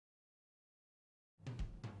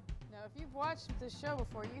if you've watched this show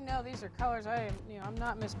before, you know these are colors I'm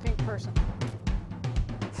not Miss Pink person.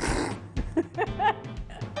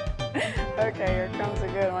 Okay, here comes a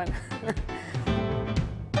good one.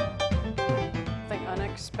 Something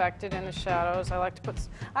unexpected in the shadows. I like to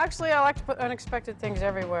put unexpected things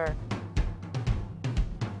everywhere.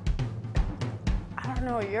 I don't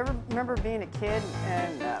know, you ever remember being a kid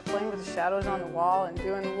and playing with the shadows on the wall and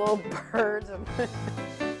doing little birds?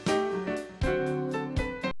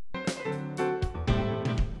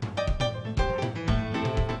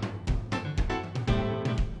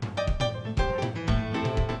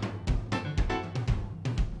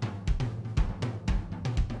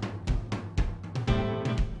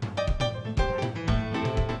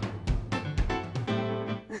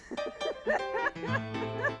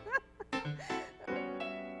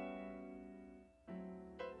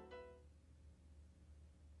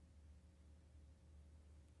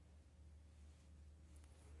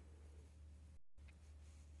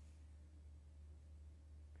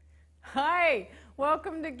 Hi,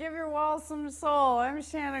 welcome to Give Your Walls Some Soul. I'm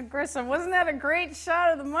Shannon Grissom. Wasn't that a great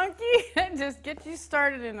shot of the monkey? Just get you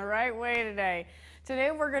started in the right way today.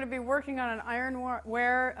 Today we're going to be working on an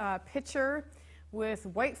Ironware picture with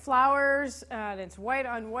white flowers, and it's white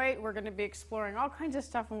on white. We're going to be exploring all kinds of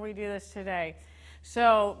stuff when we do this today.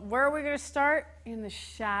 So where are we going to start? In the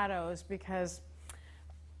shadows, because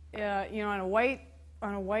on a white,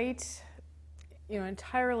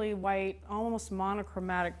 entirely white, almost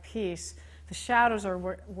monochromatic piece, the shadows are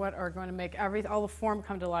what are going to make all the form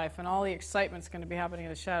come to life, and all the excitement's going to be happening in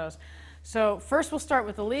the shadows. So first we'll start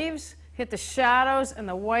with the leaves, hit the shadows, and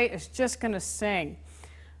the white is just going to sing.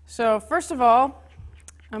 So first of all,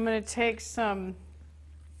 I'm going to take some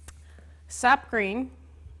sap green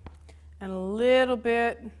and a little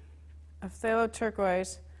bit of phthalo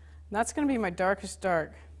turquoise, and that's going to be my darkest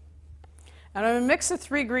dark. And I'm going to mix the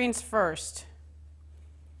three greens first,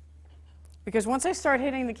 because once I start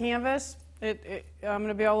hitting the canvas, I'm going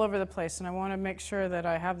to be all over the place, and I want to make sure that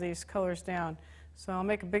I have these colors down. So I'll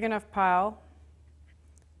make a big enough pile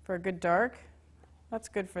for a good dark. That's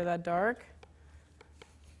good for that dark.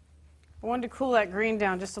 I wanted to cool that green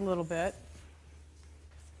down just a little bit.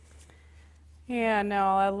 And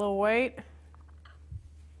now I'll add a little white.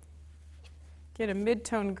 Get a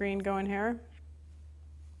mid-tone green going here.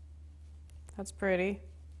 That's pretty.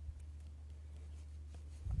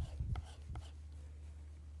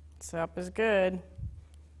 Sap is good.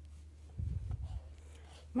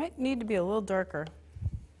 Might need to be a little darker.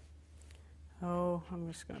 Oh, I'm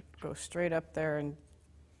just going to go straight up there and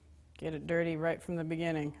get it dirty right from the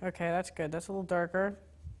beginning. Okay, that's good. That's a little darker.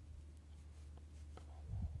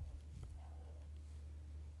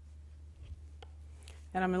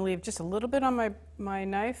 And I'm going to leave just a little bit on my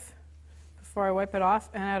knife before I wipe it off,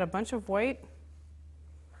 and add a bunch of white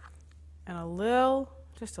and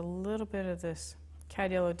just a little bit of this cad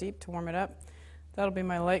yellow deep to warm it up. That'll be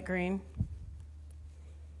my light green.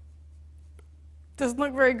 Doesn't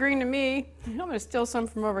look very green to me. I'm going to steal some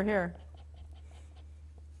from over here.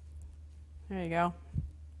 There you go.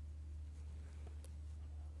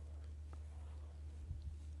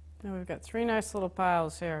 Now we've got three nice little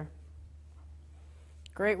piles here.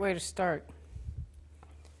 Great way to start.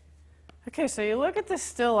 Okay, so you look at this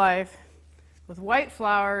still life with white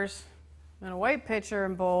flowers and a white pitcher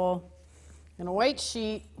and bowl and a white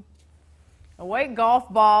sheet, a white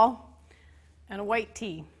golf ball, and a white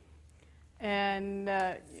tee. And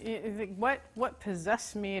what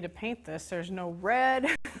possessed me to paint this? There's no red,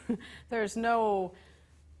 there's no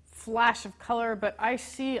flash of color, but I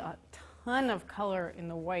see a ton of color in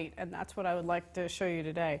the white, and that's what I would like to show you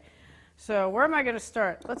today. So where am I going to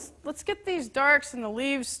start? Let's get these darks and the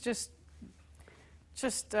leaves just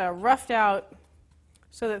roughed out,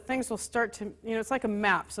 so that things will start to, it's like a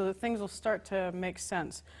map, so that things will start to make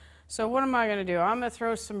sense. So what am I going to do? I'm going to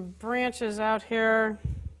throw some branches out here,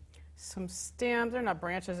 some stems. They're not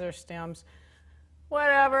branches, they're stems.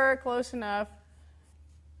 Whatever, close enough,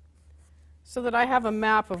 so that I have a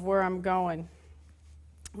map of where I'm going.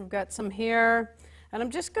 We've got some here, and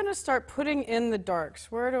I'm just going to start putting in the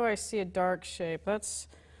darks. Where do I see a dark shape? That's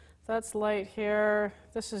light here.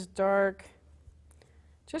 This is dark.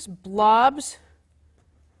 Just blobs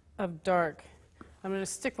of dark. I'm going to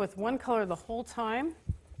stick with one color the whole time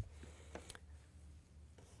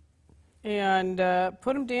and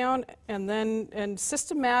put them down, and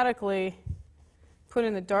systematically put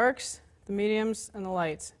in the darks, the mediums, and the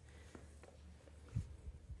lights.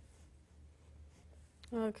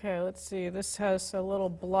 Okay, let's see. This has a little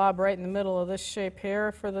blob right in the middle of this shape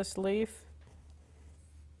here for this leaf.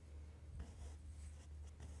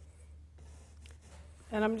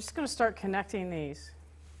 And I'm just going to start connecting these.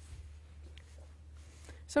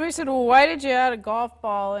 Somebody said, well, why did you add a golf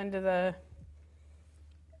ball into the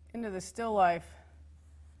still life?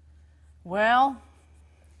 Well,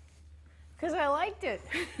 because I liked it.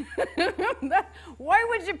 Why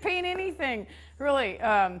would you paint anything? Really,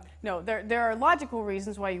 no, there are logical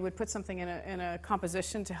reasons why you would put something in a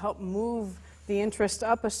composition to help move the interest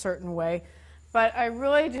up a certain way. But I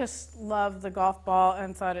really just loved the golf ball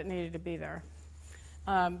and thought it needed to be there.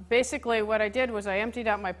 Basically, what I did was I emptied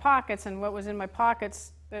out my pockets, and what was in my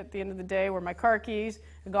pockets at the end of the day were my car keys,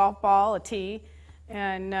 a golf ball, a tee,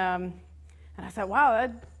 and I thought, wow,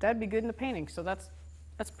 that'd be good in the painting. So that's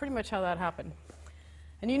pretty much how that happened.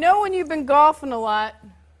 And you know when you've been golfing a lot,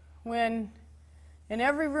 when in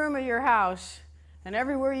every room of your house and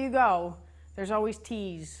everywhere you go, there's always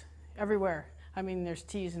tees everywhere. I mean, there's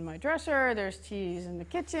tees in my dresser, there's tees in the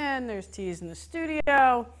kitchen, there's tees in the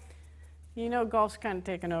studio. You know golf's kind of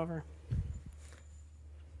taken over.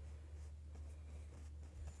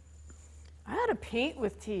 I had to paint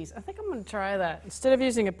with tees. I think I'm going to try that. Instead of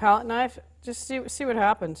using a palette knife, just see what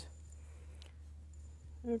happens.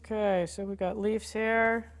 Okay, so we got leaves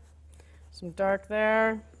here, some dark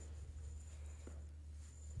there.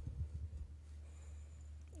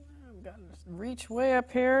 I've got to reach way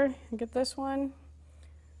up here and get this one.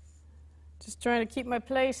 Just trying to keep my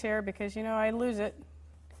place here because, you know, I lose it.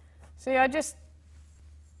 See, I just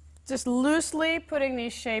loosely putting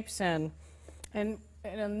these shapes in. And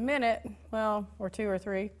in a minute, well, or two or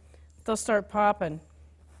three, they'll start popping.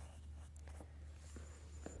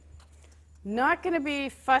 Not going to be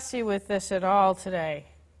fussy with this at all today.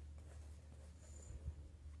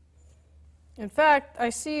 In fact, I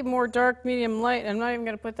see more dark, medium, light. I'm not even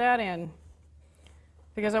going to put that in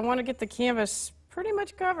because I want to get the canvas pretty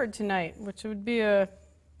much covered tonight, which would be a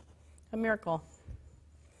miracle.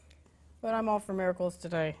 But I'm all for miracles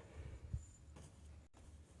today.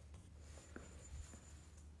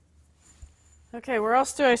 Okay, where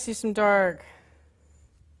else do I see some dark?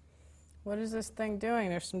 What is this thing doing?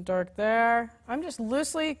 There's some dark there. I'm just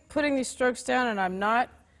loosely putting these strokes down, and I'm not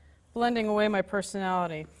blending away my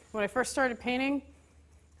personality. When I first started painting,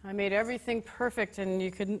 I made everything perfect, and you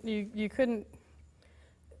couldn't,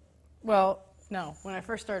 well, no. When I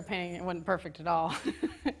first started painting, it wasn't perfect at all.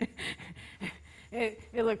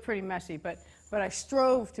 It looked pretty messy, but I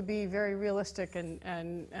strove to be very realistic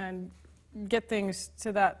and get things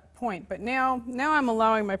to that point. But now I'm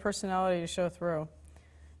allowing my personality to show through.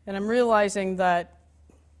 And I'm realizing that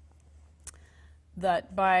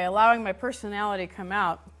by allowing my personality to come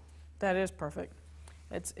out, that is perfect.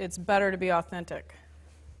 It's better to be authentic.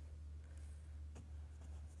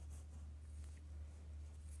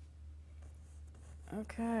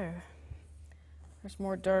 Okay. There's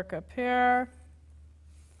more dark up here.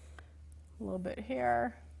 A little bit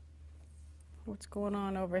here. What's going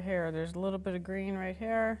on over here? There's a little bit of green right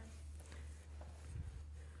here.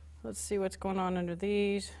 Let's see what's going on under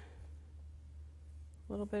these.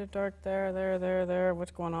 A little bit of dark there, there. What's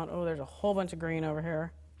going on? Oh, there's a whole bunch of green over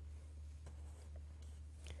here.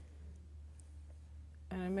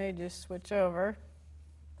 And I may just switch over.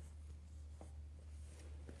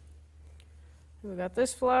 We got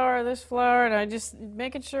this flower, and I just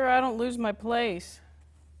making sure I don't lose my place.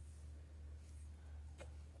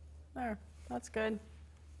 There, that's good.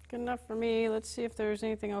 Good enough for me. Let's see if there's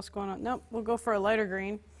anything else going on. Nope, we'll go for a lighter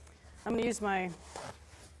green. I'm going to use my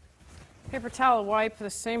paper towel wipe, the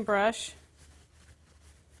same brush.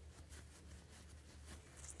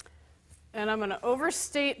 And I'm going to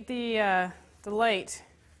overstate the light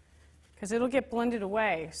because it'll get blended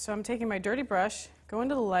away. So I'm taking my dirty brush, go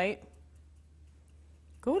into the light,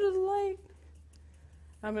 go to the light.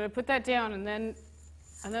 I'm going to put that down, and then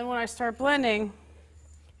when I start blending,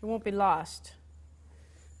 it won't be lost.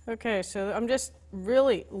 Okay, so I'm just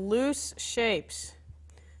really loose shapes.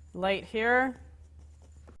 Light here.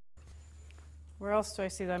 Where else do I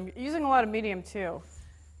see that? I'm using a lot of medium too.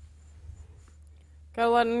 Got a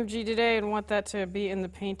lot of energy today and want that to be in the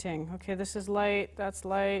painting. Okay, this is light, that's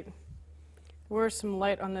light. Where's some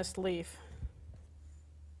light on this leaf?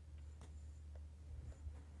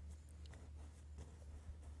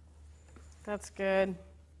 That's good.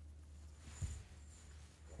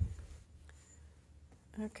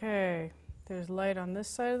 Okay, there's light on this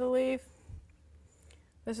side of the leaf.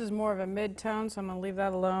 This is more of a mid-tone, so I'm going to leave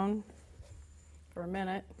that alone for a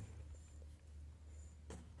minute.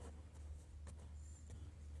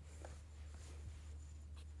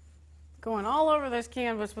 Going all over this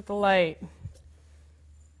canvas with the light.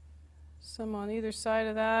 Some on either side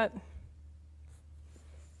of that.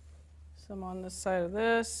 Some on this side of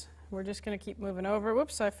this. We're just going to keep moving over.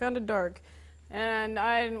 Whoops, I found a dark. And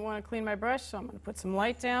I didn't want to clean my brush, so I'm going to put some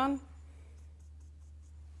light down.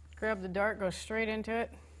 grab the dart, go straight into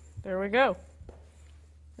it. There we go.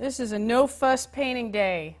 This is a no-fuss painting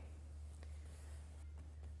day.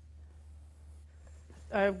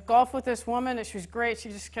 I golfed with this woman, and she was great. She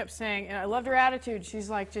just kept saying, and I loved her attitude. She's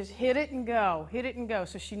like, just hit it and go, hit it and go.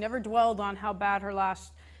 So she never dwelled on how bad her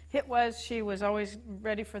last hit was. She was always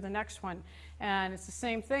ready for the next one. And it's the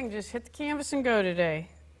same thing, just hit the canvas and go today.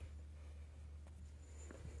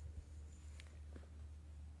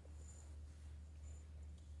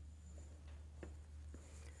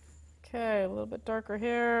 Okay, a little bit darker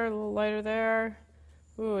here, a little lighter there.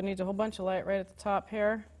 Ooh, it needs a whole bunch of light right at the top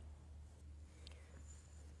here.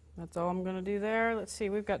 That's all I'm going to do there. Let's see,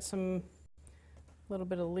 we've got some little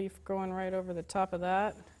bit of leaf going right over the top of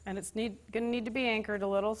that. And it's going to need to be anchored a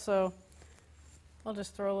little, so I'll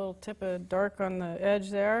just throw a little tip of dark on the edge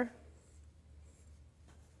there.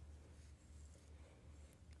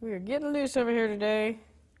 We are getting loose over here today.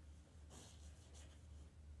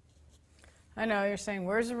 I know, you're saying,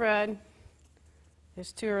 where's the red?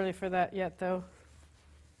 It's too early for that yet, though.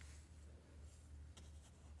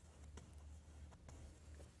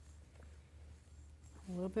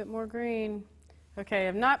 A little bit more green. Okay,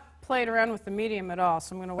 I've not played around with the medium at all,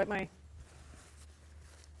 so I'm going to wipe my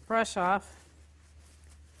brush off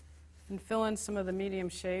and fill in some of the medium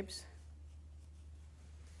shapes.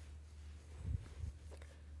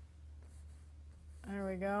 There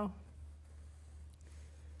we go.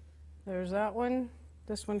 There's that one.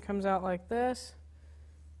 This one comes out like this.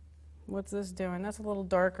 What's this doing? That's a little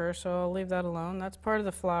darker, so I'll leave that alone. That's part of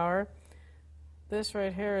the flower. This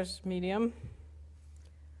right here is medium.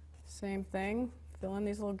 Same thing. Fill in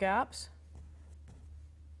these little gaps.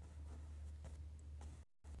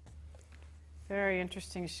 Very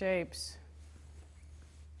interesting shapes.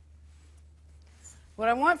 What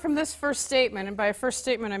I want from this first statement, and by first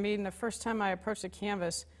statement I mean the first time I approach the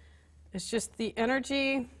canvas, is just the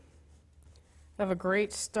energy of a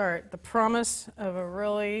great start, the promise of a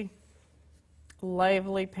really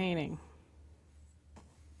lively painting.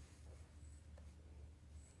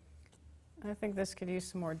 I think this could use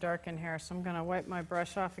some more dark in here, so I'm going to wipe my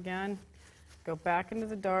brush off again, go back into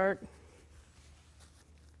the dart,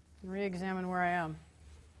 and re-examine where I am.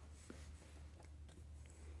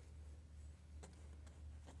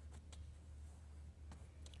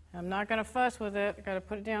 I'm not going to fuss with it. I've got to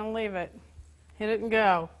put it down and leave it. Hit it and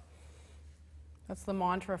go. That's the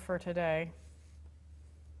mantra for today.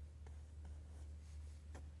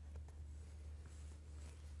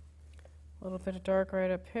 A little bit of dark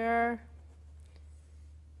right up here.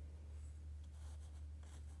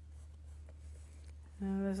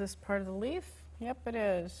 And is this part of the leaf? Yep, it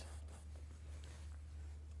is.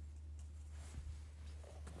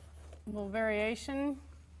 A little variation.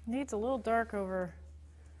 Needs a little dark over.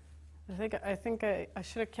 I think I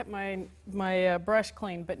should have kept my brush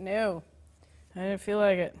clean, but no, I didn't feel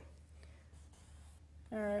like it.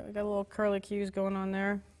 All right, we got a little curlicues going on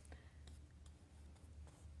there.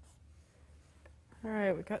 All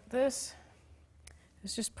right, we got this.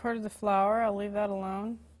 It's just part of the flower. I'll leave that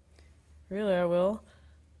alone. Really, I will.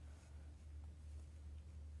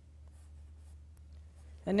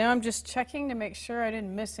 And now I'm just checking to make sure I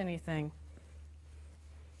didn't miss anything.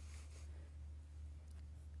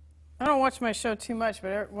 I don't watch my show too much,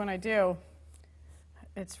 but when I do,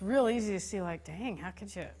 it's real easy to see, like, dang, how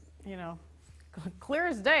could you know, clear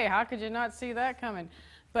as day, how could you not see that coming?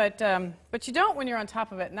 But you don't when you're on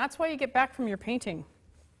top of it, and that's why you get back from your painting.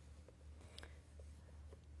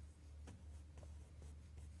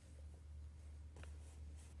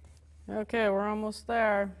 Okay, we're almost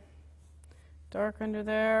there. Dark under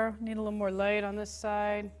there. Need a little more light on this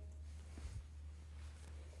side.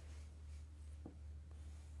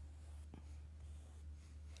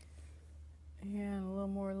 And a little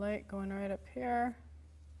more light going right up here.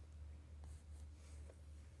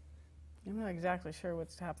 I'm not exactly sure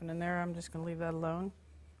what's happening there. I'm just going to leave that alone.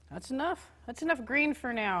 That's enough. That's enough green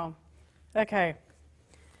for now. Okay.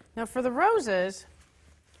 Now for the roses,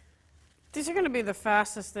 these are going to be the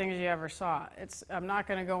fastest things you ever saw. I'm not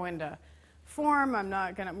going to go into form.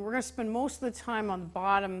 We're going to spend most of the time on the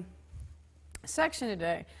bottom section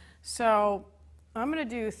today. So I'm going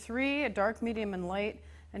to do 3, a dark, medium, and light,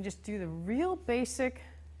 and just do the real basic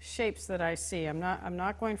shapes that I see. I'm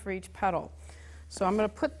not going for each petal. So I'm going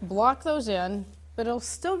to block those in, but it'll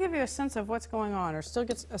still give you a sense of what's going on, or still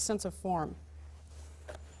gets a sense of form.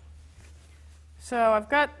 So I'm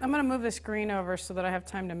going to move this green over so that I have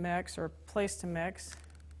time to mix, or place to mix.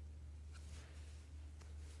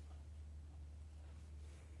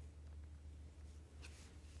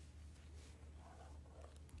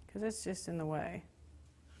 Because it's just in the way.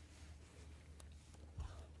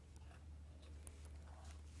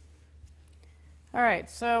 All right,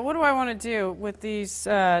 so what do I want to do with these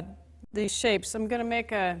shapes? I'm going to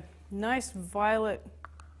make a nice violet.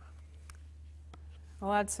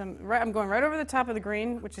 I'll add some, I'm going right over the top of the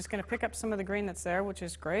green, which is going to pick up some of the green that's there, which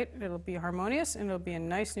is great. It'll be harmonious and it'll be a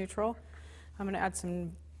nice neutral. I'm going to add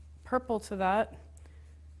some purple to that.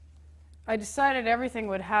 I decided everything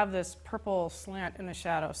would have this purple slant in the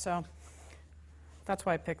shadow, so that's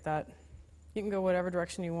why I picked that. You can go whatever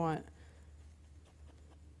direction you want.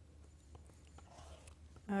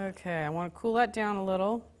 Okay, I want to cool that down a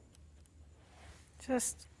little.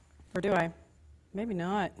 Or do I? Maybe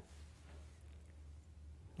not.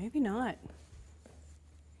 Maybe not.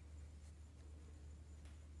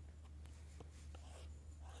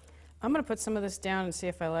 I'm going to put some of this down and see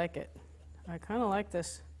if I like it. I kind of like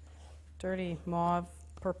this dirty mauve,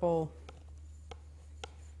 purple,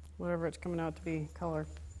 whatever it's coming out to be color.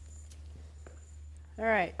 All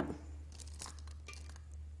right.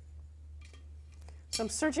 So I'm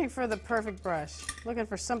searching for the perfect brush, looking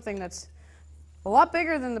for something that's a lot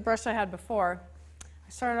bigger than the brush I had before. I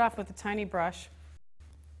started off with a tiny brush,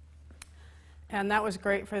 and that was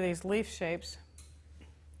great for these leaf shapes.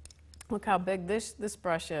 Look how big this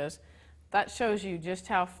brush is. That shows you just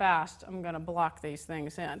how fast I'm going to block these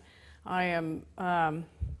things in. I am going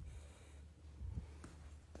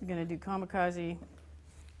to do kamikaze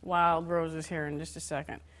wild roses here in just a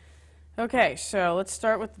second. Okay, so let's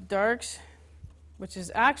start with the darks, which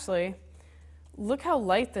is actually, look how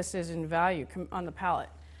light this is in value on the palette.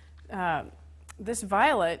 This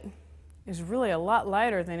violet is really a lot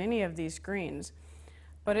lighter than any of these greens,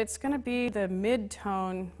 but it's going to be the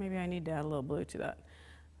mid-tone. Maybe I need to add a little blue to that.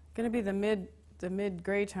 Going to be the mid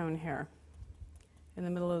gray tone here in the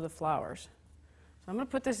middle of the flowers. So I'm going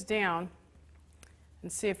to put this down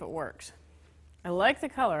and see if it works. I like the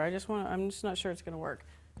color. I'm just not sure it's going to work.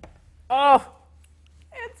 Oh,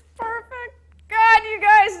 it's perfect. God, you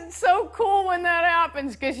guys, it's so cool when that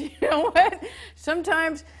happens, because you know what?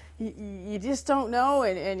 Sometimes you just don't know,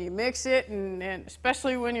 and you mix it, and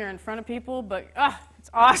especially when you're in front of people, but it's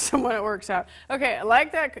awesome when it works out. Okay, I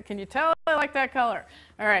like that. Can you tell I like that color?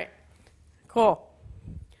 All right, cool.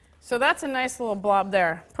 So that's a nice little blob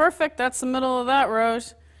there. Perfect, that's the middle of that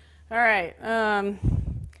rose. All right,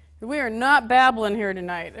 we are not babbling here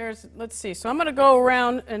tonight. Let's see, so I'm going to go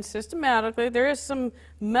around and systematically, there is some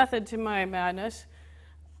method to my madness,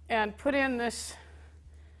 and put in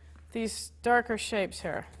these darker shapes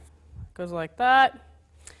here. Goes like that.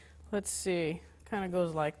 Let's see, kind of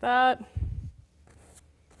goes like that.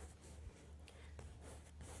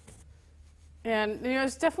 And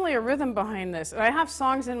there's definitely a rhythm behind this. I have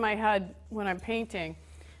songs in my head when I'm painting,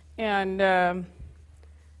 and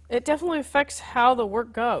it definitely affects how the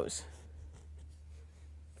work goes.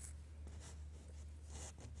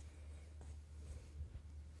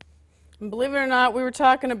 And believe it or not, we were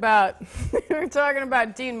talking about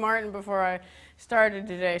Dean Martin before I started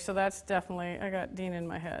today, so that's definitely, I got Dean in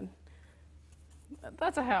my head.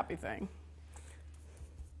 That's a happy thing.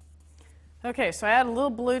 Okay, so I add a little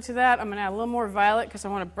blue to that. I'm going to add a little more violet because I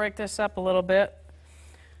want to break this up a little bit.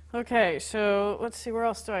 Okay, so let's see, where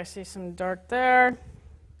else do I see some dark there?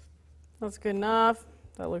 That's good enough.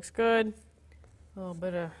 That looks good. A little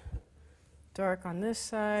bit of dark on this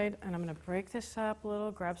side, and I'm going to break this up a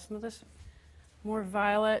little, grab some of this more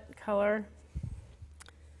violet color.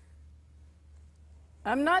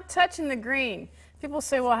 I'm not touching the green. People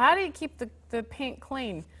say, well, how do you keep the paint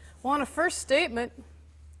clean? Well, on a first statement,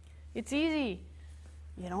 it's easy.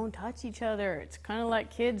 You don't touch each other. It's kind of like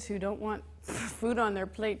kids who don't want food on their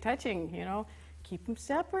plate touching, you know. Keep them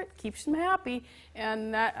separate, keeps them happy,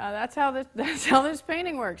 and that's how this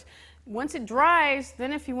painting works. Once it dries,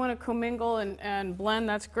 then if you want to commingle and blend,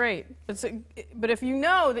 that's great. But if you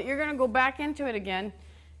know that you're going to go back into it again,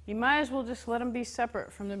 you might as well just let them be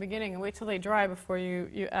separate from the beginning and wait till they dry before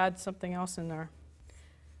you add something else in there.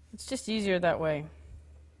 It's just easier that way.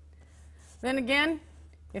 Then again,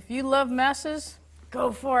 if you love messes,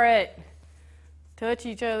 go for it. Touch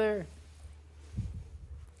each other.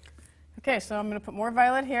 Okay, so I'm going to put more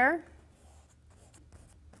violet here.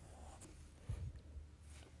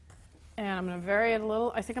 And I'm going to vary it a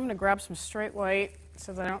little. I think I'm going to grab some straight white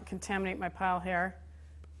so that I don't contaminate my pile here.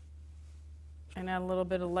 And add a little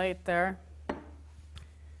bit of light there.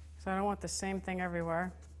 So I don't want the same thing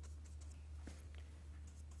everywhere.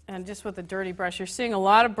 And just with a dirty brush. You're seeing a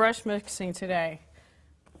lot of brush mixing today,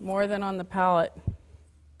 more than on the palette.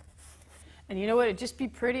 And you know what? It'd just be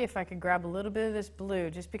pretty if I could grab a little bit of this blue,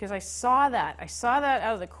 just because I saw that. I saw that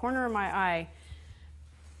out of the corner of my eye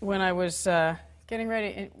when I was getting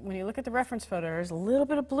ready. And when you look at the reference photo, there's a little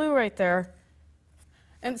bit of blue right there.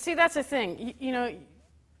 And see, that's the thing. You know,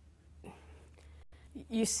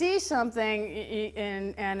 you see something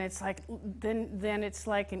and it's like, then it's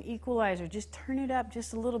like an equalizer. Just turn it up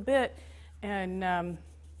just a little bit and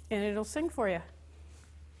it'll sing for you.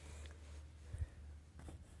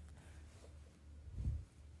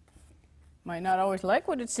 Might not always like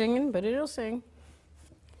what it's singing, but it'll sing.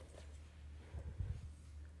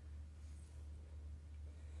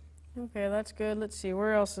 Okay, that's good. Let's see,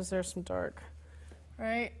 where else is there some dark?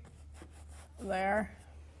 Right there.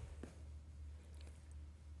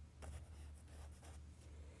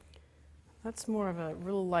 That's more of a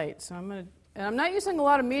real light, so and I'm not using a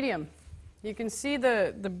lot of medium. You can see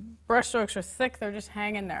the brush strokes are thick, they're just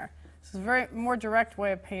hanging there. This is a very more direct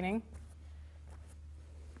way of painting.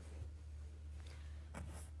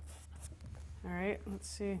 All right, let's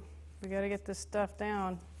see. We got to get this stuff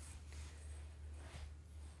down.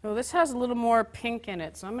 Oh, this has a little more pink in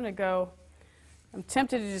it, so I'm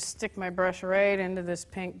tempted to just stick my brush right into this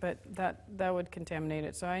pink, but that would contaminate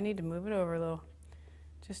it, so I need to move it over a little.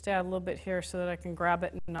 Just add a little bit here so that I can grab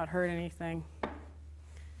it and not hurt anything.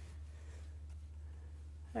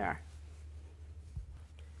 There.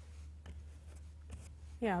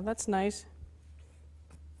 Yeah, that's nice.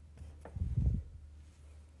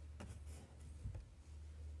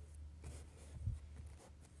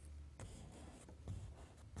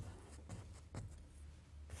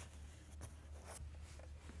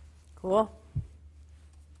 Cool.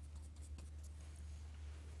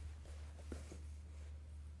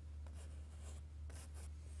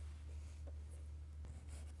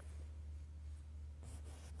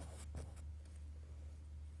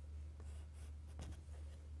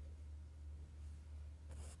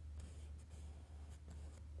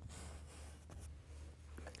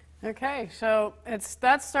 Okay, so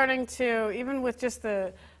that's starting to, even with just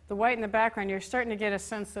the white in the background, you're starting to get a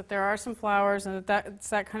sense that there are some flowers and it's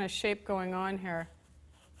that kind of shape going on here.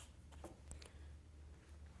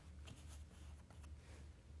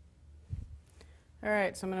 All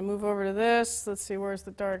right, so I'm going to move over to this. Let's see, where's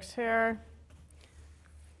the darks here?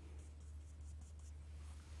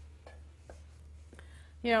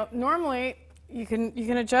 You know, normally you can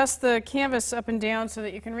adjust the canvas up and down so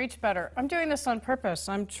that you can reach better. I'm doing this on purpose.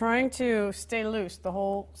 I'm trying to stay loose the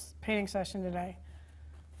whole painting session today.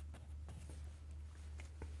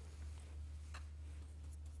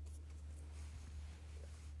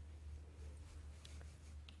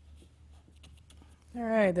 All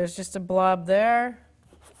right, there's just a blob there.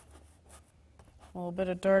 A little bit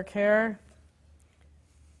of dark hair.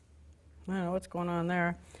 I don't know what's going on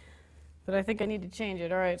there, but I think I need to change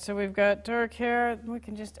it. All right, so we've got dark hair. We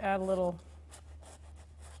can just add a little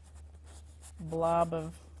blob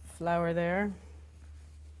of flower there.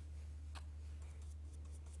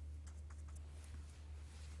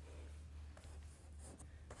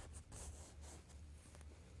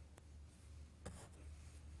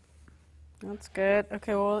 That's good.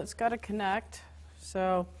 Okay, well, it's got to connect.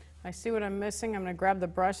 So I see what I'm missing. I'm going to grab the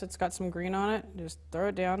brush that's got some green on it. Just throw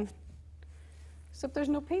it down. Except there's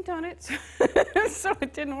no paint on it, so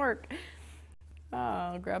it didn't work.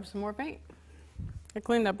 I'll grab some more paint. I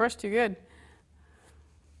cleaned that brush too good.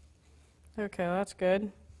 Okay, that's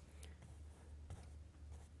good.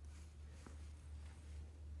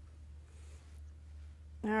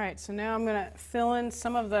 All right, so now I'm going to fill in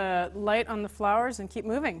some of the light on the flowers and keep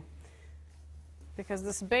moving, because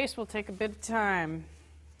this base will take a bit of time.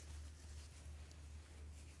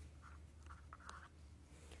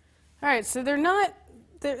 All right, so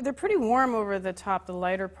they're pretty warm over the top, the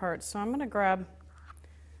lighter parts. So I'm going to grab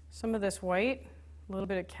some of this white, a little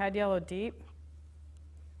bit of cad yellow deep,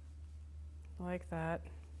 like that.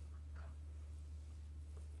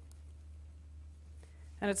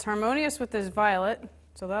 And it's harmonious with this violet,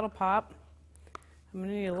 so that'll pop. I'm going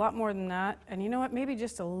to need a lot more than that. And you know what? Maybe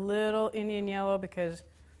just a little Indian yellow because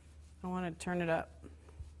I want to turn it up.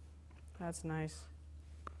 That's nice.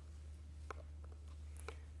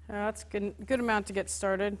 That's a good amount to get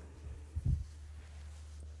started.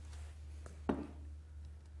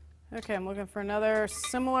 Okay, I'm looking for another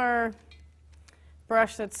similar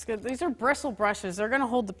brush that's good. These are bristle brushes. They're going to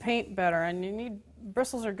hold the paint better, and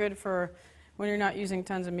bristles are good for when you're not using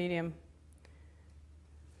tons of medium.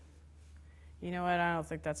 You know what? I don't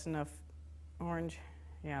think that's enough orange.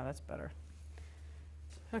 Yeah, that's better.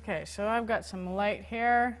 Okay, so I've got some light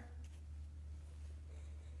here.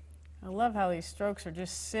 I love how these strokes are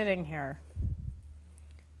just sitting here.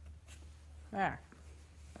 There.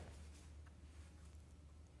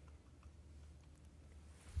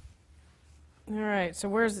 All right, so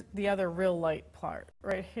where's the other real light part?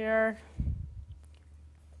 Right here.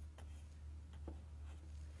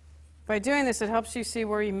 By doing this, it helps you see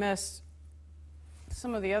where you missed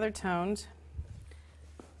some of the other tones.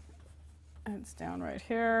 And it's down right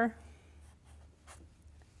here.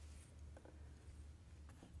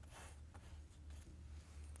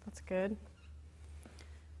 That's good.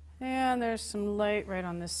 And there's some light right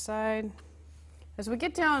on this side. As we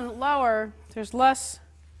get down lower, there's less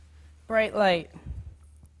bright light.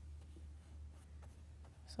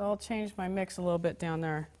 So I'll change my mix a little bit down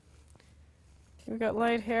there. We've got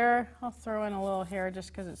light here. I'll throw in a little here just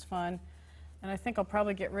because it's fun. And I think I'll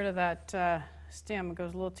probably get rid of that stem. It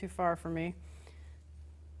goes a little too far for me.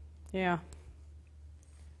 Yeah.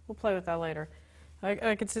 We'll play with that later.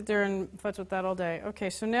 I could sit there and futz with that all day.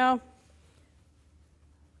 Okay, so now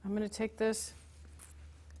I'm going to take this,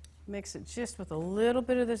 mix it just with a little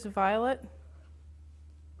bit of this violet.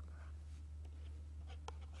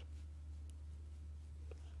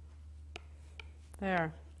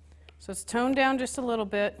 There. So it's toned down just a little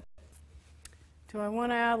bit. Do I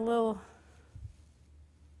want to add a little?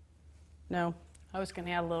 No. I was going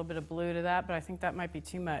to add a little bit of blue to that, but I think that might be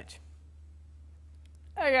too much.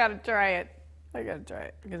 I got to try it. I got to try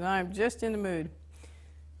it because I'm just in the mood.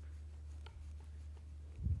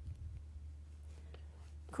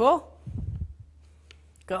 Cool.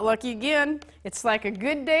 Got lucky again. It's like a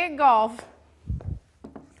good day at golf.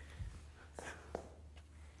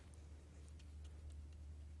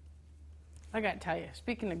 I got to tell you,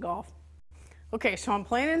 speaking of golf. Okay, so I'm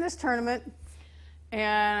playing in this tournament,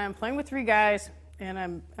 and I'm playing with 3 guys,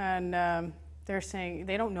 and they're saying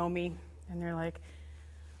they don't know me, and they're like,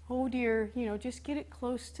 "Oh dear, you know, just get it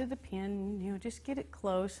close to the pin, you know, just get it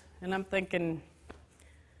close." And I'm thinking,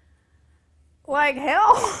 like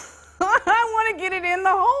hell, I want to get it in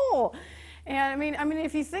the hole. And I mean,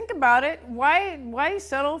 if you think about it, why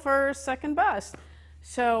settle for second best?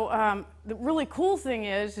 So the really cool thing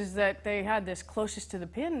is that they had this closest to the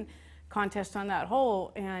pin contest on that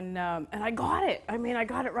hole, and I got it. I mean, I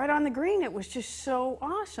got it right on the green. It was just so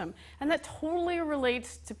awesome, and that totally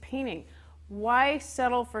relates to painting. Why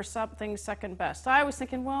settle for something second best? I was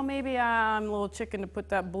thinking, well, maybe I'm a little chicken to put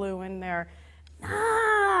that blue in there.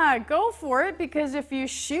 Nah, go for it, because if you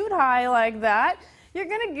shoot high like that, you're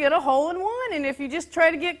going to get a hole in one, and if you just try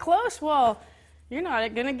to get close, well, you're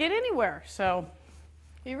not going to get anywhere. So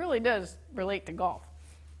it really does relate to golf.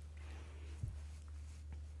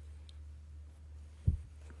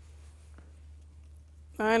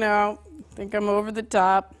 I know, think I'm over the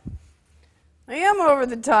top. I am over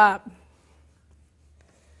the top.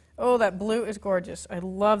 Oh, that blue is gorgeous. I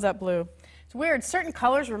love that blue. It's weird. Certain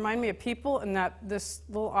colors remind me of people, and this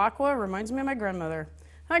little aqua reminds me of my grandmother.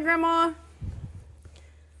 Hi, Grandma.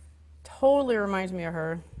 Totally reminds me of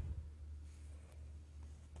her.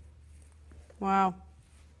 Wow.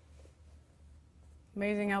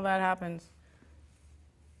 Amazing how that happens.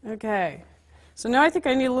 Okay. So now I think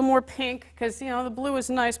I need a little more pink, because, you know, the blue is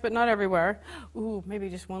nice, but not everywhere. Ooh, maybe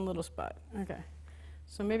just one little spot. Okay.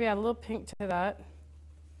 So maybe add a little pink to that.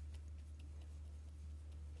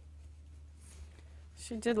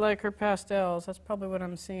 She did like her pastels. That's probably what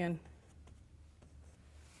I'm seeing.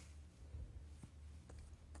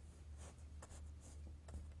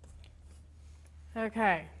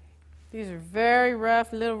 Okay. These are very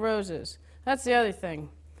rough little roses. That's the other thing.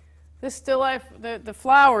 This still life, the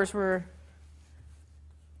flowers were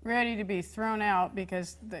ready to be thrown out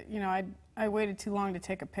because, you know, I waited too long to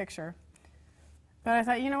take a picture. But I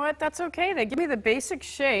thought, you know what, that's okay. They give me the basic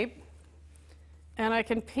shape, and I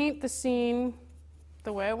can paint the scene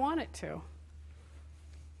the way I want it to.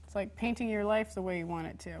 It's like painting your life the way you want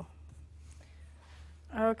it to.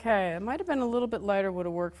 Okay, it might have been a little bit lighter, would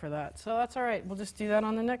have worked for that. So that's all right. We'll just do that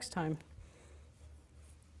on the next time.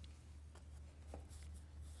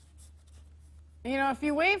 You know, if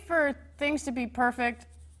you wait for things to be perfect,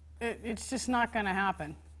 it's just not going to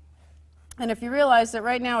happen. And if you realize that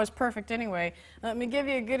right now is perfect anyway, let me give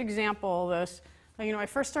you a good example of this. You know, I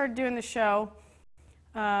first started doing the show.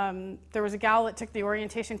 There was a gal that took the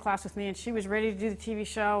orientation class with me, and she was ready to do the TV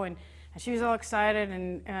show, and she was all excited,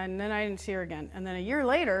 and then I didn't see her again. And then a year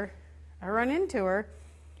later, I run into her,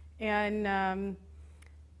 and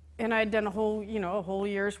I'd done a whole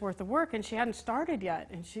year's worth of work, and she hadn't started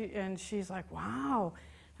yet. And she's like, "Wow."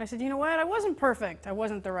 I said, "You know what? I wasn't perfect. I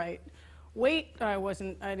wasn't the right weight. I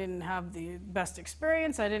didn't have the best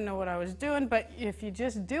experience. I didn't know what I was doing. But if you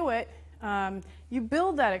just do it, you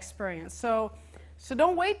build that experience. So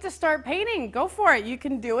don't wait to start painting. Go for it. You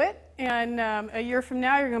can do it. And a year from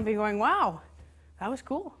now, you're going to be going, wow, that was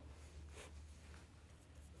cool."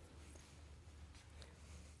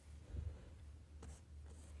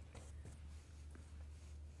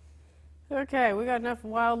 Okay, we got enough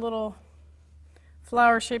wild little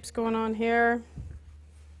flower shapes going on here.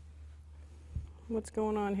 What's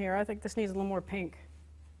going on here? I think this needs a little more pink.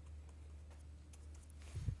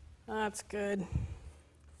 That's good.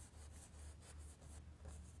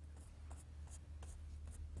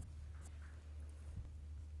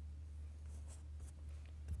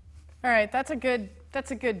 All right, that's a good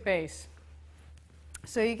base.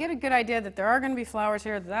 So you get a good idea that there are going to be flowers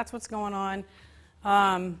here, that's what's going on.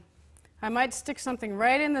 I might stick something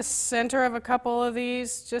right in the center of a couple of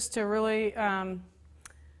these just to really,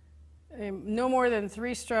 no more than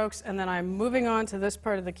 3 strokes, and then I'm moving on to this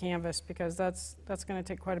part of the canvas because that's going to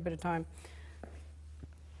take quite a bit of time.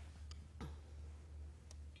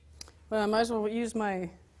 Well, I might as well use my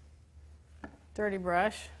dirty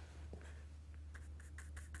brush.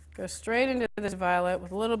 Go straight into this violet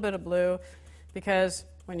with a little bit of blue, because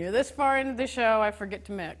when you're this far into the show, I forget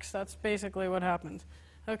to mix. That's basically what happens.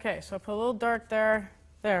 Okay, so I put a little dark there.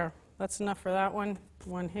 There, that's enough for that one.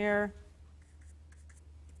 One here.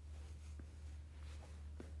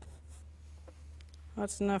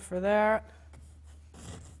 That's enough for that.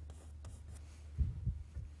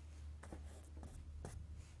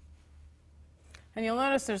 And you'll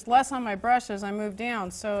notice there's less on my brush as I move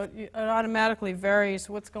down, so it automatically varies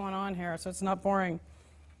what's going on here, so it's not boring.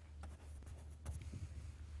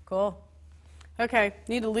 Cool. Okay,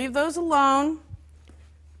 need to leave those alone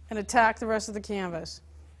and attack the rest of the canvas.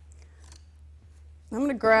 I'm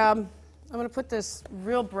going to put this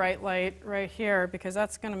real bright light right here because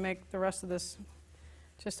that's going to make the rest of this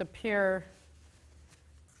just appear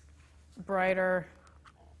brighter.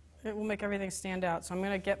 It will make everything stand out. So I'm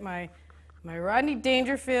going to get my Rodney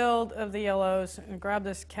Dangerfield of the yellows and grab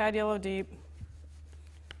this Cad Yellow Deep.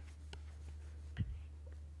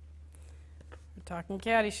 We're talking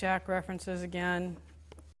Caddyshack references again.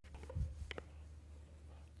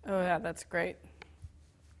 Oh yeah, that's great.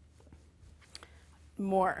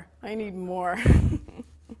 More. I need more.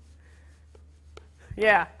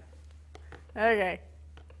 Yeah. Okay.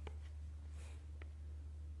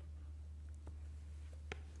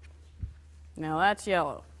 Now that's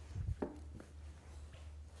yellow.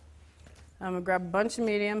 I'm going to grab a bunch of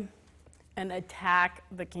medium and attack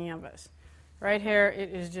the canvas. Right here, it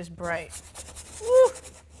is just bright. Woo!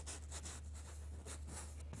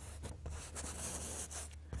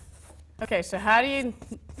 Okay, so how do you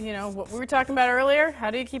know, what we were talking about earlier, how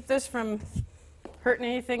do you keep this from hurting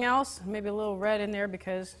anything else? Maybe a little red in there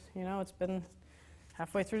because, you know, it's been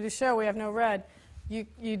halfway through the show, we have no red.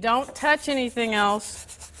 You don't touch anything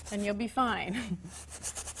else, and you'll be fine.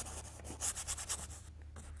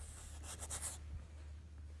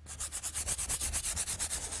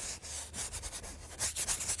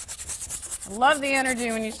 I love the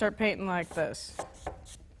energy when you start painting like this.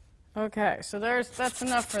 Okay, so that's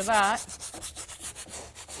enough for that.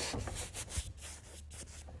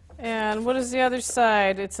 And what is the other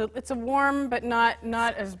side? It's a warm, but not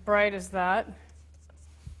as bright as that.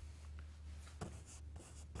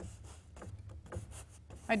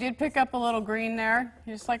 I did pick up a little green there.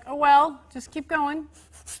 You're just like, oh well, just keep going.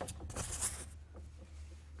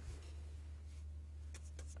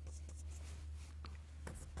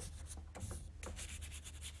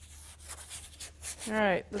 All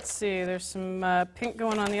right, let's see. There's some pink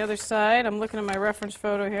going on the other side. I'm looking at my reference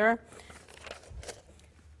photo here.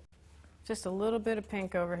 Just a little bit of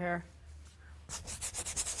pink over here.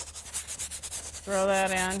 Throw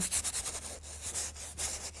that in.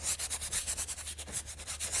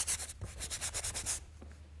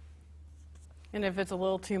 And if it's a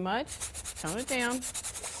little too much, tone it down.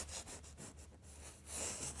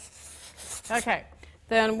 Okay.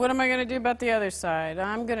 Then what am I going to do about the other side?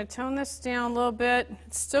 I'm going to tone this down a little bit.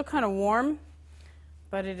 It's still kind of warm,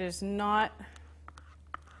 but it is not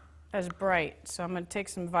as bright. So I'm going to take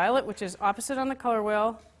some violet, which is opposite on the color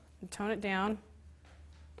wheel, and tone it down.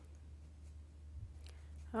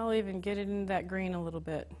 I'll even get it into that green a little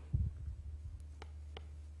bit.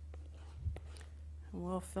 And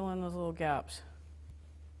we'll fill in those little gaps.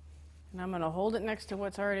 And I'm going to hold it next to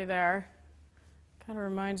what's already there. Kind of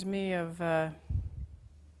reminds me of...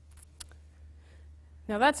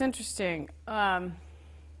 Now that's interesting.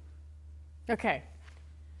 Okay.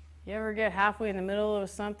 You ever get halfway in the middle of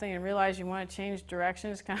something and realize you want to change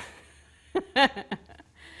directions?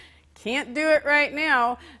 Can't do it right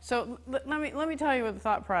now. So let me tell you what the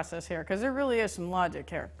thought process here, because there really is some logic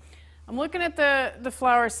here. I'm looking at the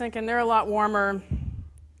flowers thinking they're a lot warmer.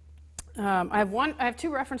 I have 2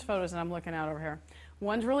 reference photos that I'm looking at over here.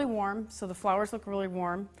 One's really warm, so the flowers look really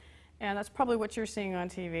warm. And that's probably what you're seeing on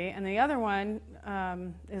TV. And the other one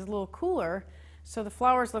is a little cooler, so the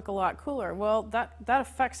flowers look a lot cooler. Well, that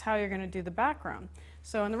affects how you're going to do the background.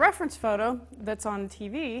 So in the reference photo that's on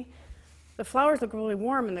TV, the flowers look really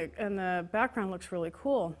warm and the background looks really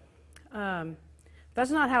cool.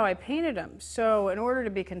 That's not how I painted them. So in order to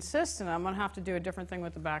be consistent, I'm going to have to do a different thing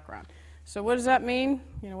with the background. So what does that mean?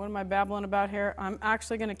 You know, what am I babbling about here? I'm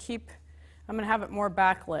actually going to I'm going to have it more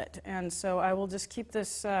backlit. And so I will just keep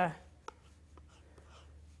this,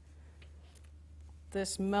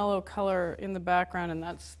 this mellow color in the background, and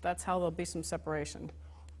that's how there'll be some separation.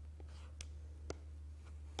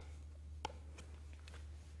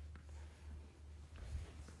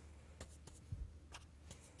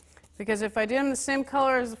 Because if I did them the same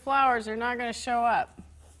color as the flowers, they're not going to show up.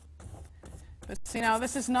 But see, now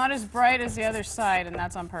this is not as bright as the other side, and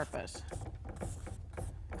that's on purpose.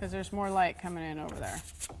 Because there's more light coming in over there.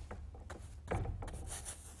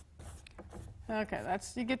 Okay,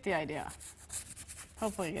 you get the idea.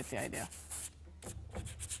 Hopefully you get the idea.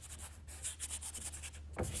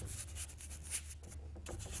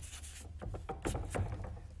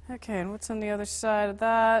 Okay, and what's on the other side of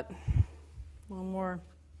that? A little more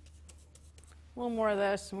of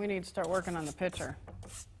this, and we need to start working on the pitcher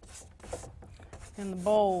and the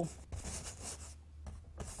bowl.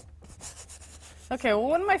 Okay, well,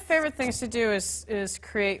 one of my favorite things to do is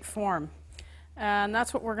create form, and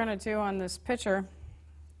that's what we're going to do on this pitcher.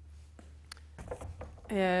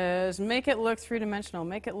 Is make it look three-dimensional,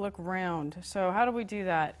 make it look round. So how do we do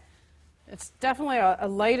that? It's definitely a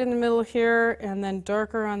light in the middle here, and then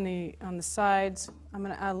darker on the sides. I'm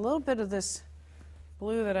going to add a little bit of this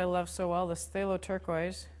blue that I love so well, this phthalo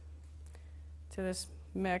turquoise, to this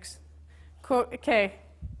mix. Okay,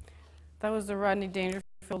 that was the Rodney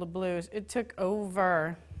Dangerfield of blues. It took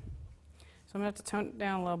over. So I'm going to have to tone it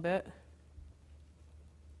down a little bit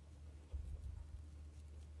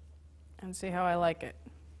and see how I like it.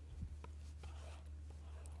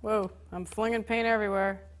 Whoa, I'm flinging paint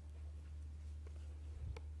everywhere.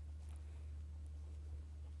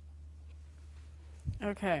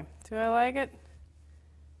 Okay, do I like it?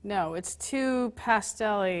 No, it's too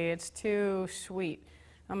pastel-y, it's too sweet.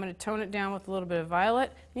 I'm going to tone it down with a little bit of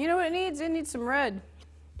violet. You know what it needs? It needs some red.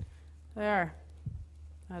 There,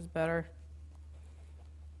 that's better.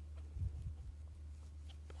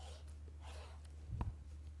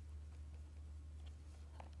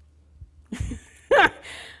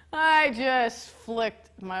 I just flicked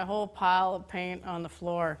my whole pile of paint on the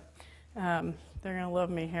floor. They're going to love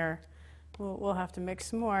me here. We'll have to mix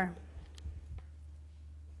some more.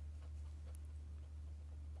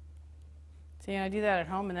 See, I do that at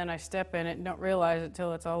home, and then I step in it and don't realize it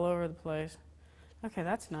till it's all over the place. Okay,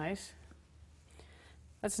 that's nice.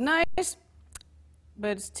 That's nice,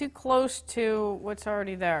 but it's too close to what's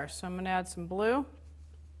already there. So I'm going to add some blue.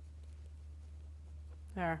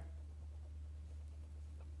 There.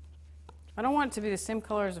 I don't want it to be the same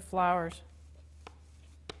color as the flowers.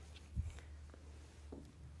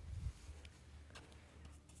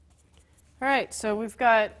 All right, so we've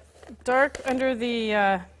got dark under the,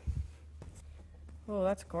 oh,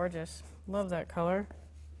 that's gorgeous. Love that color.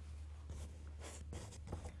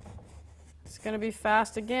 It's going to be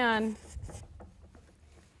fast again.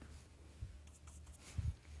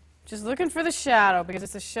 Just looking for the shadow, because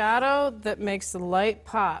it's the shadow that makes the light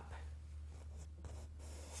pop.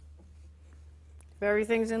 If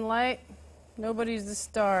everything's in light, nobody's the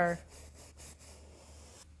star.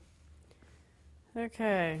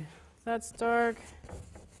 Okay, that's dark.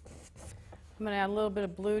 I'm going to add a little bit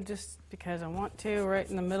of blue just because I want to, right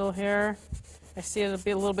in the middle here. I see it'll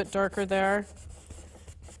be a little bit darker there.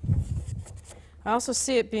 I also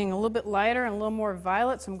see it being a little bit lighter and a little more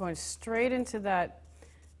violet, so I'm going straight into that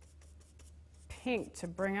pink to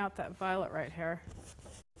bring out that violet right here.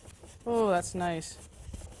 Oh, that's nice.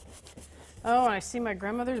 Oh, and I see my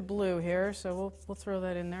grandmother's blue here, so we'll throw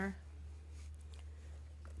that in there.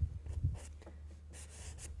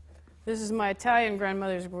 This is my Italian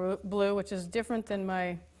grandmother's blue, which is different than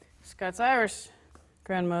my Scots-Irish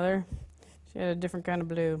grandmother. She had a different kind of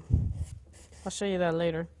blue. I'll show you that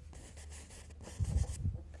later.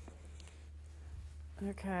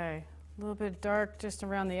 Okay, a little bit dark just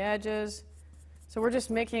around the edges. So we're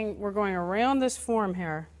going around this form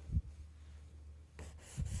here.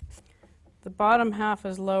 The bottom half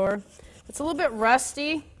is lower. It's a little bit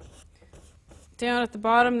rusty down at the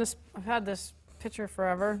bottom. I've had this picture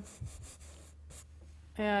forever.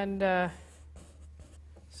 And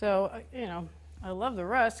so, you know, I love the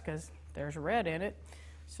rust because there's red in it.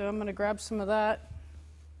 So I'm going to grab some of that,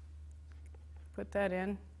 put that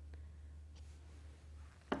in.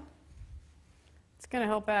 It's going to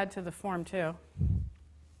help add to the form too.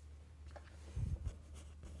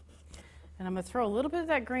 And I'm going to throw a little bit of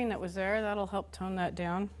that green that was there. That'll help tone that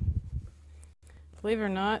down. Believe it or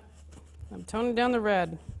not, I'm toning down the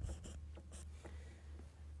red.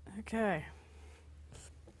 Okay.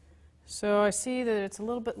 So I see that it's a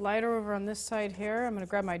little bit lighter over on this side here. I'm going to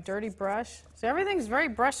grab my dirty brush. So everything's very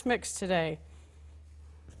brush mixed today.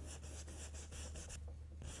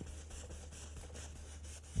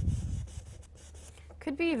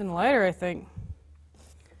 Could be even lighter, I think.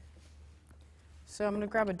 So I'm going to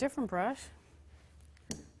grab a different brush.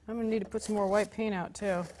 I'm going to need to put some more white paint out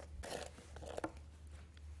too.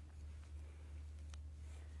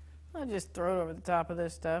 I'll just throw it over the top of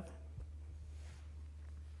this stuff.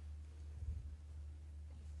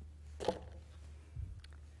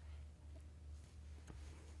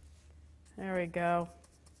 There we go.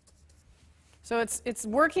 So it's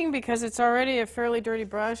working because it's already a fairly dirty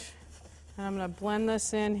brush. And I'm going to blend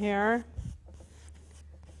this in here.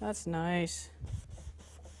 That's nice.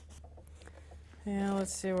 Yeah,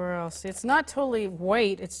 let's see where else. It's not totally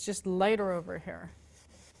white, it's just lighter over here.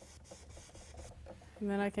 And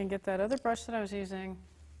then I can get that other brush that I was using,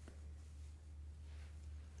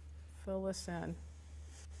 fill this in.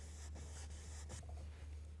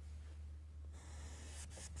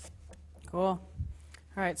 Cool. All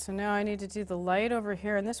right, so now I need to do the light over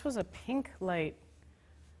here, and this was a pink light.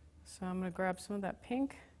 So I'm going to grab some of that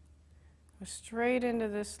pink, go straight into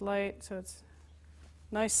this light, so it's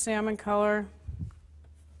nice salmon color.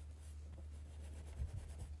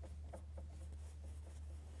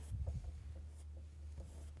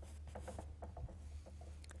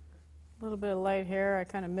 A little bit of light here. I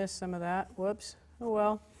kind of missed some of that. Whoops. Oh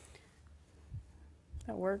well.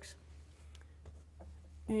 That works.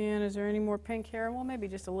 And is there any more pink here? Well, maybe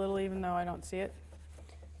just a little, even though I don't see it.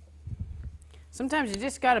 Sometimes you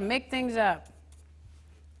just got to make things up.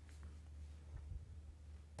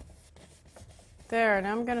 There,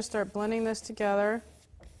 now I'm going to start blending this together.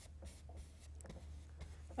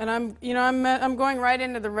 And I'm going right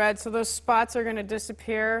into the red, so those spots are going to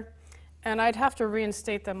disappear. And I'd have to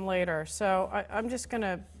reinstate them later. So I'm just going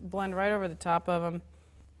to blend right over the top of them.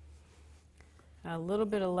 A little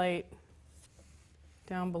bit of light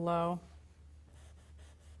down below.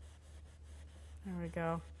 There we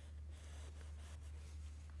go.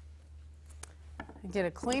 And get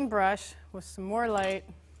a clean brush with some more light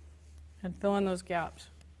and fill in those gaps.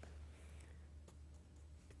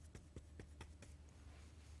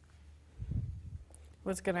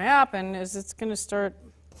 What's going to happen is it's going to start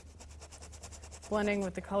blending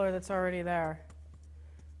with the color that's already there.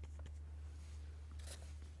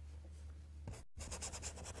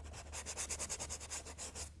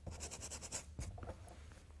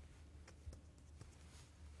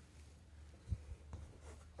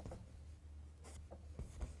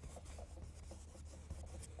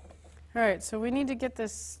 All right, so we need to get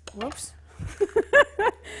this, whoops.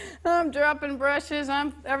 I'm dropping brushes,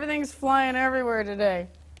 everything's flying everywhere today.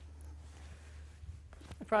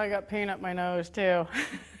 I probably got paint up my nose too.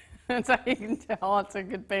 That's how you can tell it's a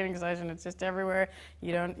good painting session. It's just everywhere.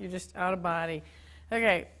 You're just out of body.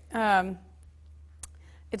 Okay,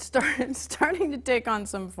 it's starting to take on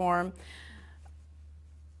some form.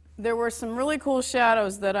 There were some really cool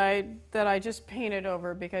shadows that I just painted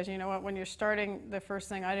over because you know what, when you're starting the first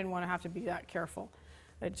thing, I didn't want to have to be that careful.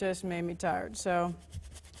 It just made me tired. So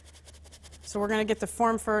we're going to get the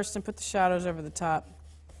form first and put the shadows over the top.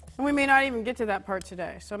 And we may not even get to that part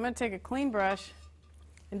today. So I'm going to take a clean brush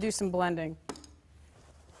and do some blending.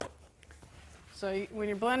 So when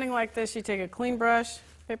you're blending like this, you take a clean brush,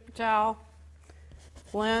 paper towel,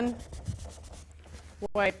 blend,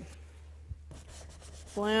 wipe,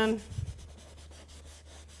 blend.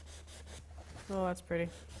 Oh, that's pretty.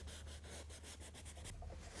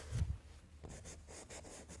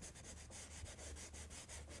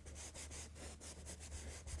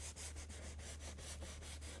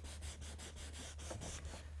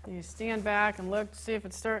 You stand back and look to see if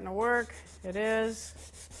it's starting to work. It is.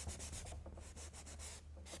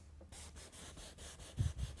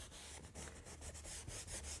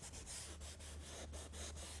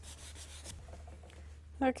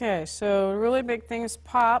 Okay, so really big things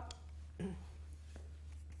pop.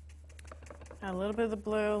 Add a little bit of the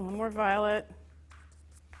blue, a little more violet.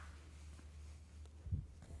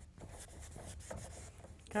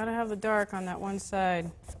 Gotta have the dark on that one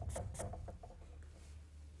side.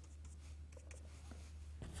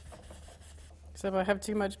 Except I have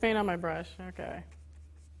too much paint on my brush. Okay.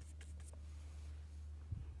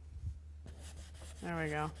 There we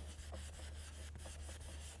go.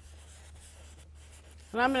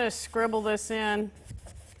 And I'm going to scribble this in.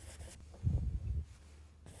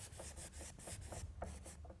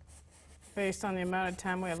 Based on the amount of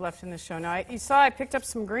time we have left in the show. Now, you saw I picked up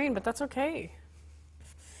some green, but that's okay.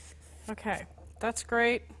 Okay, that's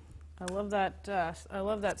great. I love that. I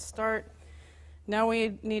love that start. Now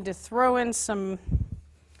we need to throw in some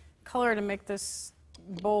color to make this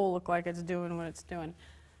bowl look like it's doing what it's doing.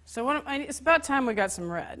 So it's about time we got some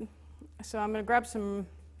red. So I'm going to grab some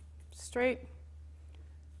straight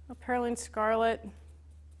Pearline Scarlet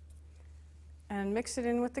and mix it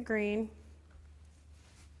in with the green.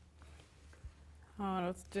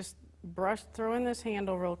 Let's just throw in this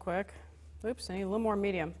handle real quick. Oops, I need a little more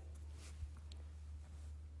medium.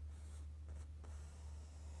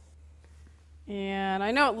 And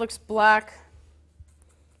I know it looks black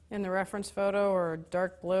in the reference photo or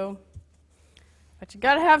dark blue, but you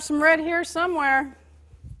got to have some red here somewhere.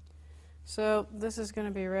 So this is going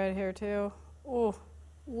to be red here too. Oh,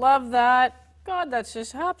 love that. God, that's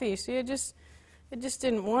just happy. See, it just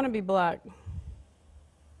didn't want to be black.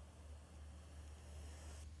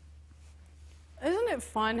 Isn't it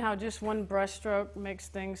fun how just one brush stroke makes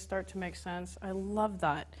things start to make sense? I love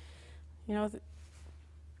that. You know,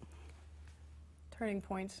 turning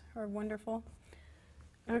points are wonderful.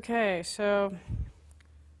 Okay, so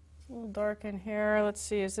a little dark in here. Let's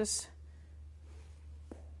see, is this...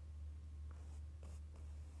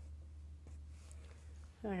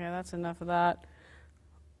 Okay, that's enough of that.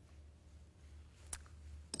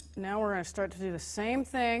 Now we're going to start to do the same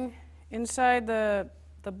thing inside the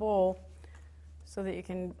bowl so that you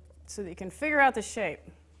can figure out the shape.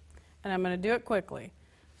 And I'm going to do it quickly.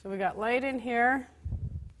 So we got light in here,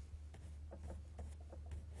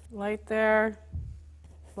 light there,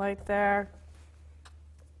 light there,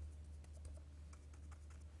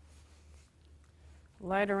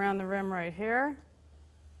 light around the rim right here,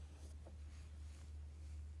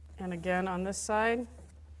 and again on this side,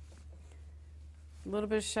 a little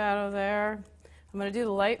bit of shadow there. I'm going to do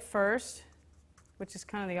the light first, which is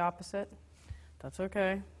kind of the opposite. That's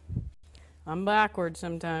okay. I'm backward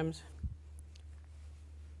sometimes.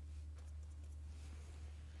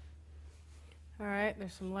 All right,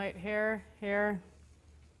 there's some light here, here.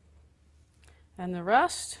 And the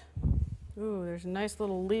rest, ooh, there's a nice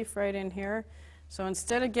little leaf right in here. So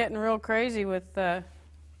instead of getting real crazy with a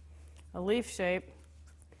leaf shape,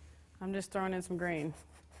 I'm just throwing in some green.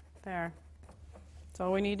 There. That's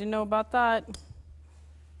all we need to know about that.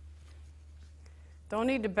 Don't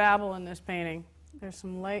need to babble in this painting. There's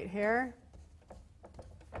some light here.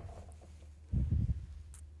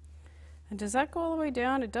 And does that go all the way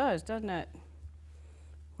down? It does, doesn't it?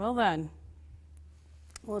 Well then,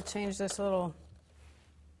 we'll change this a little.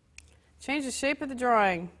 Change the shape of the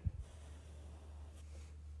drawing.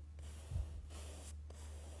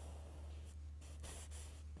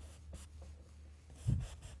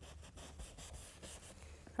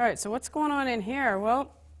 All right, so what's going on in here?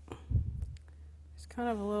 Well, there's kind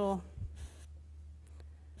of a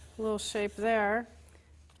little shape there,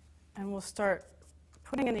 and we'll start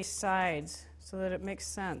putting in these sides so that it makes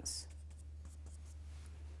sense.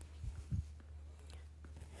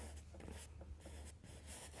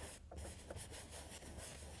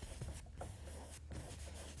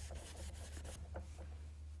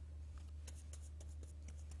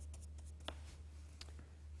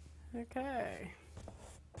 Okay.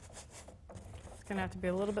 It's going to have to be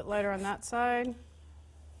a little bit lighter on that side.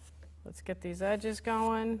 Let's get these edges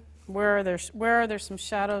going. Where are there some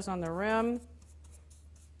shadows on the rim?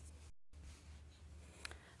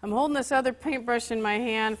 I'm holding this other paintbrush in my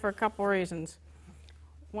hand for a couple reasons.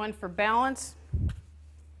 One for balance,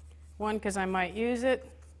 one because I might use it.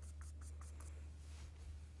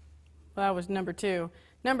 Well, that was number 2.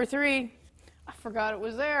 Number 3, I forgot it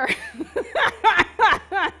was there.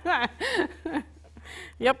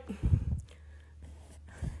 Yep.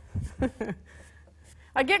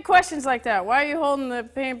 I get questions like that. Why are you holding the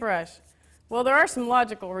paintbrush? Well, there are some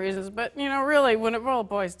logical reasons, but you know, really, when it all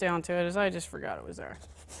boils down to it, is I just forgot it was there.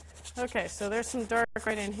 Okay, so there's some dark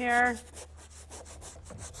right in here.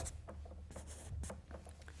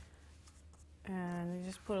 And you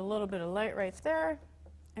just put a little bit of light right there,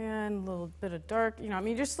 and a little bit of dark. You know, I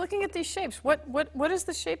mean, just looking at these shapes, what is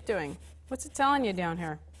the shape doing? What's it telling you down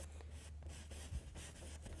here?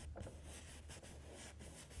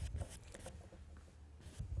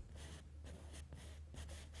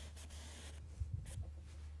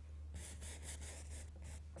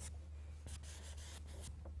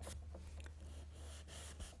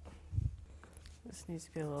 This needs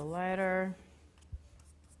to be a little lighter.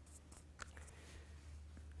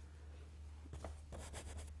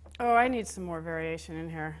 Oh, I need some more variation in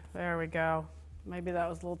here. There we go. Maybe that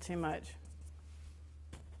was a little too much.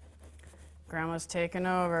 Grandma's taken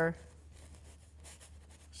over.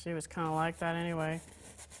 She was kind of like that anyway.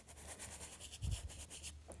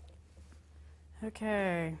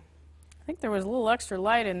 Okay. I think there was a little extra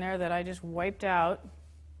light in there that I just wiped out.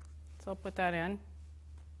 So I'll put that in.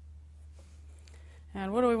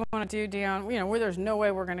 And what do we want to do down, where there's no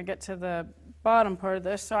way we're going to get to the bottom part of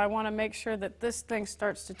this, so I want to make sure that this thing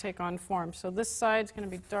starts to take on form. So this side's going to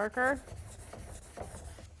be darker. I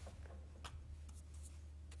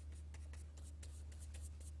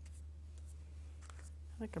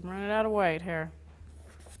think I'm running out of white here.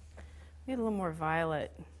 Need a little more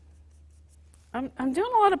violet. I'm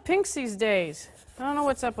doing a lot of pinks these days. I don't know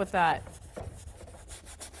what's up with that.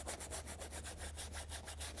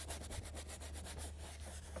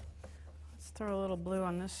 Let's throw a little blue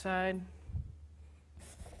on this side.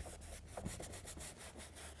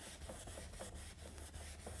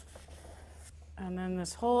 And then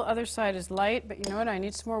this whole other side is light, but you know what? I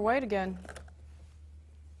need some more white again.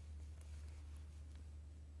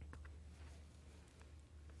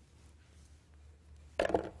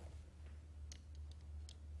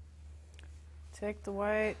 Take the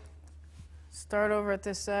white, start over at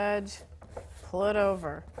this edge, pull it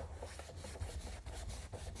over.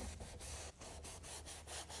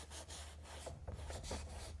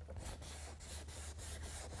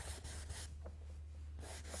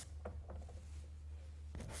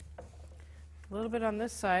 A little bit on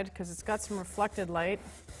this side because it's got some reflected light.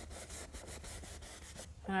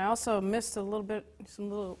 And I also missed a little bit, some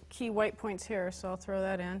little key white points here, so I'll throw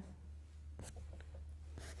that in.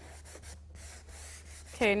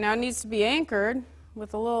 Okay, now it needs to be anchored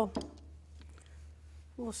with a little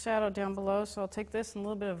shadow down below, so I'll take this and a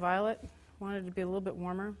little bit of violet. I want it to be a little bit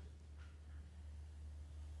warmer.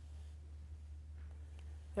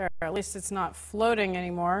 There, at least it's not floating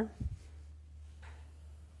anymore.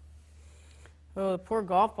 Oh, the poor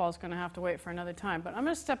golf ball is going to have to wait for another time, but I'm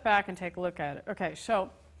going to step back and take a look at it. Okay,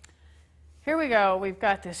 so here we go. We've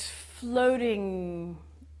got this floating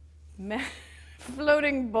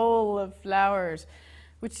bowl of flowers,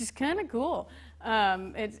 which is kind of cool.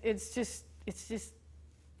 It's just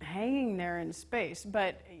hanging there in space.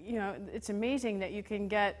 But it's amazing that you can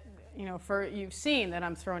get, you've seen that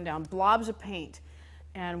I'm throwing down blobs of paint,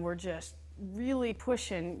 and we're just really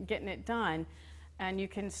pushing, getting it done, and you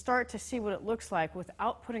can start to see what it looks like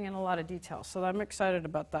without putting in a lot of detail. So I'm excited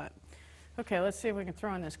about that. Okay, let's see if we can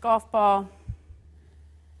throw in this golf ball.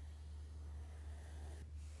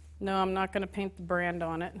 No, I'm not going to paint the brand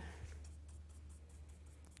on it.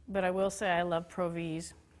 But I will say I love Pro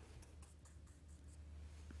V's.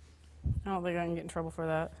 I don't think I can get in trouble for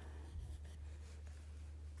that.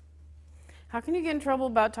 How can you get in trouble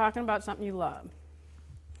about talking about something you love?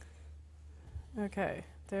 Okay,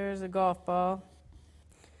 there's a golf ball.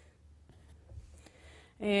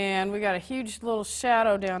 And we got a huge little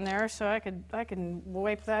shadow down there, so I can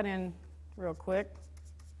wipe that in real quick.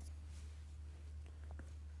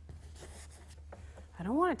 I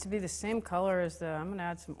don't want it to be the same color as the, I'm going to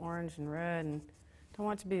add some orange and red, and don't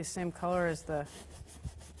want it to be the same color as the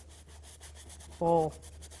bowl.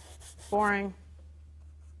 Boring.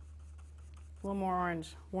 A little more orange.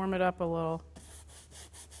 Warm it up a little.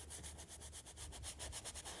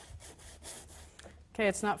 Okay,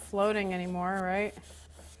 it's not floating anymore, right?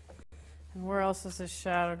 And where else is this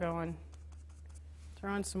shadow going?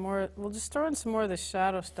 Throw in some more, we'll just throw in some more of this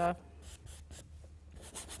shadow stuff.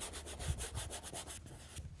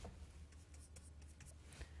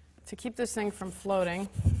 To keep this thing from floating.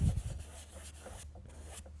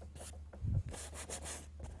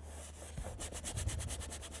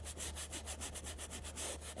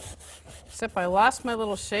 Except I lost my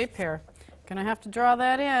little shape here. Gonna have to draw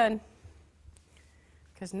that in,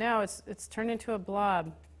 because now it's turned into a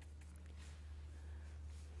blob.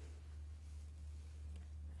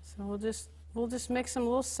 So we'll just make some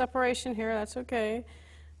little separation here. That's okay.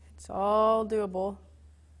 It's all doable.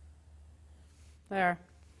 There.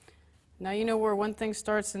 Now you know where one thing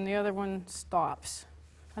starts and the other one stops.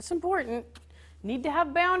 That's important. Need to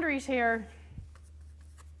have boundaries here.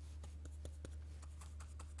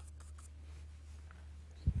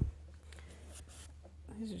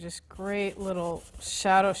 These are just great little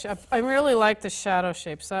shadow shapes. I really like the shadow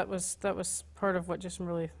shapes. That was part of what just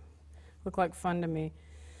really looked like fun to me.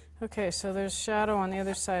 Okay, so there's shadow on the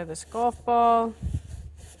other side of this golf ball.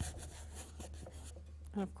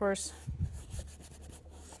 And of course,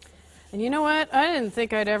 and you know what? I didn't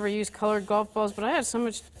think I'd ever use colored golf balls, but I had so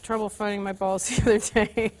much trouble finding my balls the other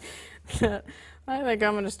day that I think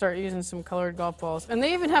I'm going to start using some colored golf balls. And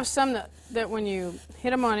they even have some that when you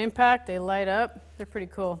hit them on impact, they light up. They're pretty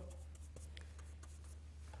cool.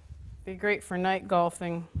 Be great for night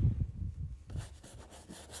golfing.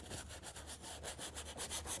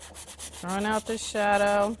 Throwing out this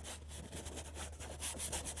shadow.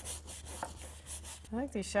 I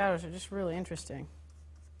think these shadows are just really interesting.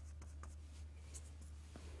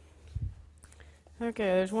 Okay,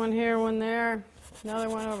 there's one here, one there. Another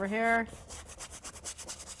one over here.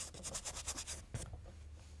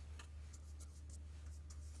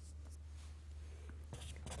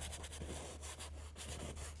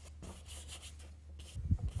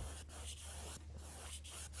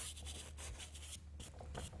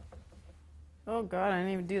 Oh God, I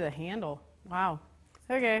didn't even do the handle. Wow.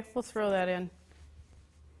 Okay, we'll throw that in.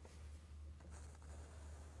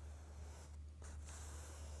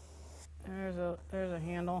 There's a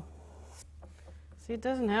handle. See, it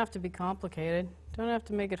doesn't have to be complicated. Don't have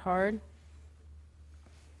to make it hard.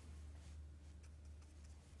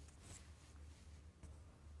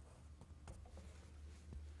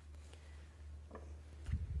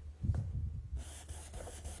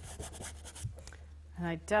 And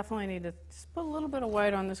I definitely need to just put a little bit of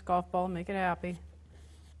white on this golf ball, make it happy.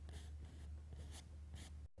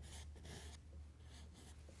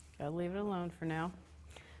 Gotta leave it alone for now.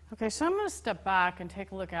 Okay, so I'm going to step back and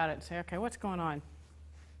take a look at it and say, okay, what's going on?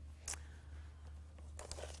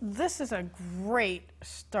 This is a great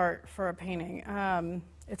start for a painting.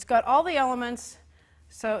 It's got all the elements,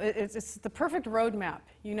 so it's the perfect roadmap.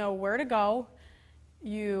 You know where to go.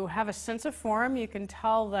 You have a sense of form. You can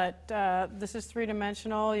tell that this is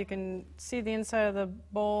three-dimensional. You can see the inside of the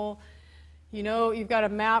bowl. You know, you've got a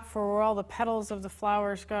map for where all the petals of the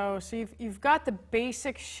flowers go. So you've got the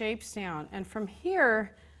basic shapes down. And from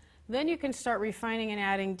here, then you can start refining and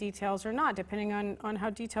adding details or not, depending on how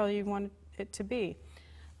detailed you want it to be.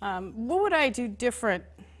 What would I do different?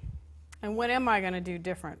 And what am I going to do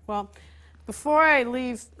different? Well, before I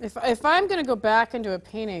leave, if I'm going to go back into a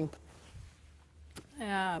painting,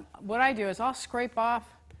 what I do is I'll scrape off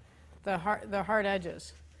the hard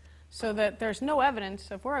edges so that there's no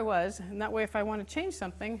evidence of where I was, and that way if I want to change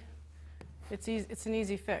something, it's an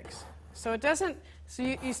easy fix. So it doesn't, so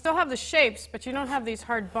you still have the shapes, but you don't have these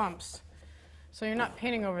hard bumps. So you're not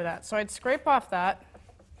painting over that. So I'd scrape off that.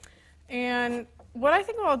 And what I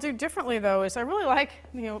think I'll do differently, though, is I really like,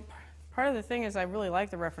 you know, part of the thing is I really like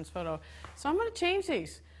the reference photo. So I'm going to change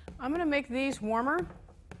these. I'm going to make these warmer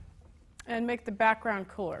and make the background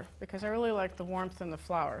cooler, because I really like the warmth in the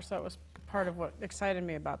flowers. That was part of what excited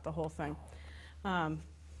me about the whole thing.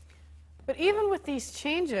 But even with these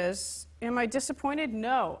changes, am I disappointed?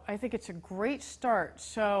 No. I think it's a great start.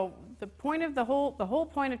 So the whole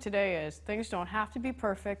point of today is things don't have to be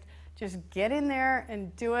perfect. Just get in there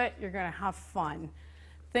and do it. You're going to have fun.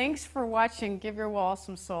 Thanks for watching Give Your Wall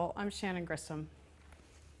Some Soul. I'm Shannon Grissom.